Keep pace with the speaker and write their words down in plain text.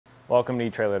Welcome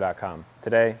to etrailer.com.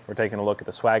 Today, we're taking a look at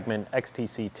the Swagman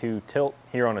XTC2 Tilt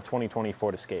here on a 2020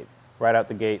 Ford Escape. Right out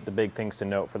the gate, the big things to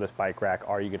note for this bike rack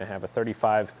are you're going to have a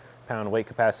 35-pound weight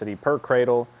capacity per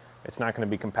cradle. It's not going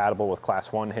to be compatible with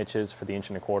Class 1 hitches for the 1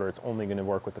 1/4. It's only going to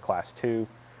work with the Class 2.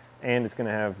 And it's going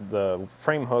to have the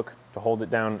frame hook to hold it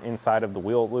down inside of the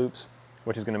wheel loops,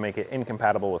 which is going to make it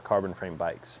incompatible with carbon frame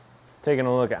bikes. Taking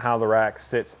a look at how the rack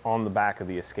sits on the back of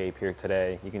the Escape here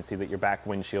today, you can see that your back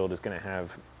windshield is going to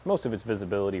have most of its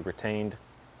visibility retained.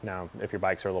 Now, if your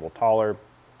bikes are a little taller,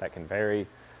 that can vary.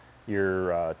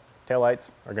 Your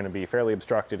taillights are going to be fairly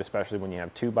obstructed, especially when you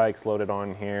have 2 bikes loaded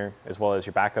on here, as well as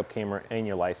your backup camera and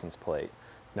your license plate.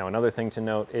 Now, another thing to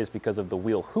note is because of the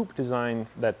wheel hoop design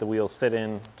that the wheels sit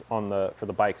in for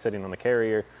the bike sitting on the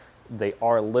carrier, they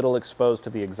are a little exposed to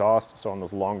the exhaust, so on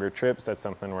those longer trips, that's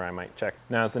something where I might check.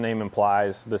 Now, as the name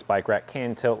implies, this bike rack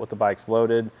can tilt with the bikes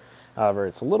loaded. However,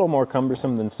 it's a little more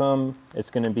cumbersome than some. It's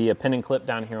going to be a pin and clip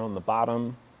down here on the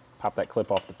bottom. Pop that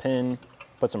clip off the pin,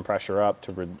 put some pressure up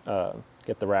to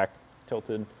get the rack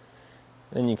tilted.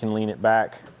 Then you can lean it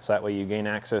back, so that way you gain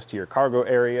access to your cargo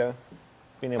area,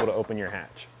 being able to open your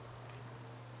hatch.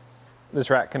 This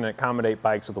rack can accommodate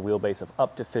bikes with a wheelbase of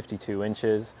up to 52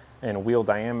 inches and a wheel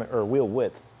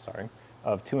width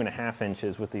of 2.5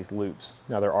 inches with these loops.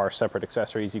 Now, there are separate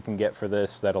accessories you can get for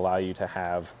this that allow you to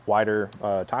have wider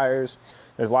tires.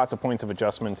 There's lots of points of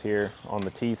adjustments here on the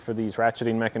teeth for these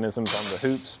ratcheting mechanisms on the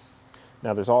hoops.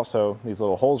 Now, there's also these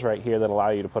little holes right here that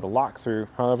allow you to put a lock through.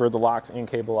 However, the locks and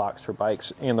cable locks for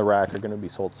bikes and the rack are going to be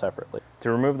sold separately.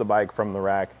 To remove the bike from the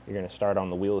rack, you're going to start on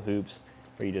the wheel hoops,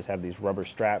 where you just have these rubber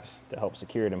straps to help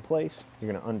secure it in place.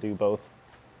 You're going to undo both.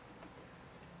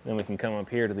 Then we can come up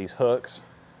here to these hooks.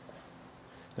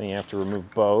 Then you have to remove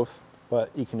both,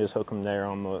 but you can just hook them there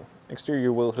on the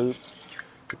exterior wheel hoop.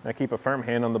 Now, keep a firm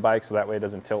hand on the bike so that way it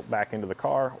doesn't tilt back into the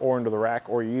car or into the rack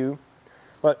or you,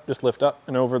 but just lift up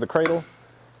and over the cradle.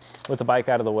 With the bike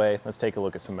out of the way, let's take a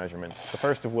look at some measurements. The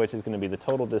first of which is going to be the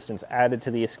total distance added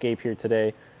to the Escape here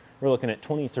today. We're looking at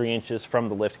 23 inches from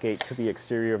the lift gate to the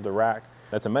exterior of the rack.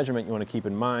 That's a measurement you want to keep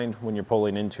in mind when you're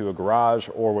pulling into a garage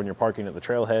or when you're parking at the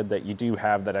trailhead, that you do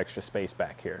have that extra space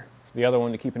back here. The other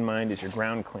one to keep in mind is your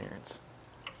ground clearance.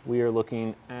 We are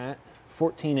looking at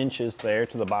 14 inches there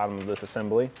to the bottom of this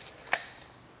assembly,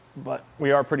 but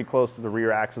we are pretty close to the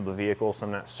rear axle of the vehicle, so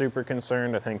I'm not super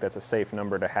concerned. I think that's a safe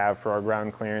number to have for our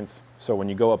ground clearance. So when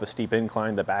you go up a steep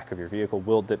incline, the back of your vehicle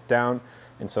will dip down,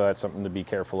 and so that's something to be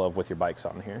careful of with your bikes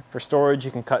on here. For storage,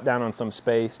 you can cut down on some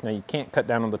space. Now, you can't cut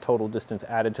down on the total distance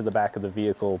added to the back of the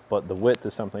vehicle, but the width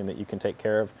is something that you can take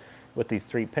care of with these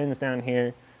 3 pins down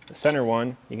here. The center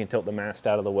one, you can tilt the mast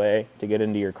out of the way to get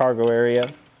into your cargo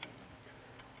area,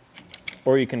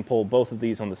 or you can pull both of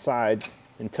these on the sides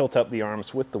and tilt up the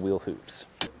arms with the wheel hoops.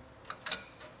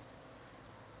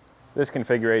 This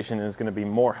configuration is going to be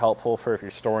more helpful for if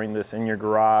you're storing this in your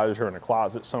garage or in a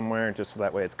closet somewhere, just so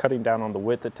that way it's cutting down on the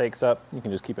width it takes up. You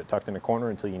can just keep it tucked in a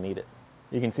corner until you need it.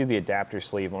 You can see the adapter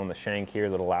sleeve on the shank here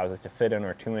that allows us to fit in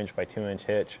our 2-inch by 2-inch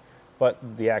hitch, but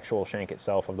the actual shank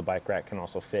itself of the bike rack can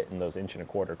also fit in those 1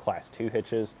 1/4 Class 2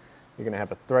 hitches. You're going to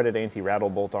have a threaded anti-rattle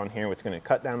bolt on here, which is going to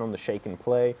cut down on the shake and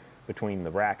play between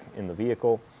the rack and the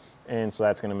vehicle. And so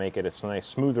that's going to make it a nice,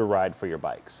 smoother ride for your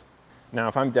bikes. Now,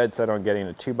 if I'm dead set on getting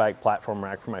a 2-bike platform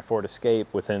rack for my Ford Escape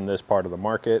within this part of the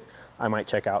market, I might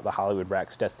check out the Hollywood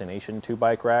Rack's Destination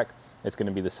 2-bike rack. It's going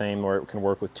to be the same, where it can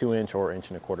work with 2-inch or 1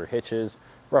 1/4 hitches,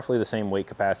 roughly the same weight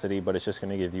capacity, but it's just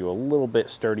going to give you a little bit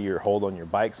sturdier hold on your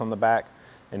bikes on the back.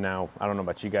 And now, I don't know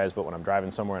about you guys, but when I'm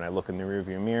driving somewhere and I look in the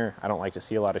rearview mirror, I don't like to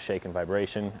see a lot of shake and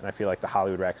vibration, and I feel like the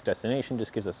Hollywood Rack's Destination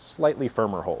just gives a slightly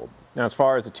firmer hold. Now, as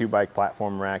far as the 2-bike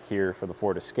platform rack here for the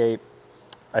Ford Escape,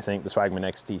 I think the Swagman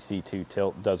XTC2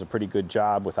 Tilt does a pretty good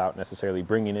job without necessarily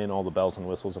bringing in all the bells and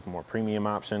whistles of a more premium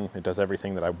option. It does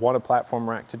everything that I want a platform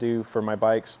rack to do for my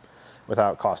bikes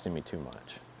without costing me too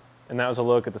much. And that was a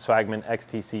look at the Swagman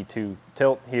XTC2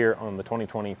 Tilt here on the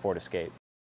 2020 Ford Escape.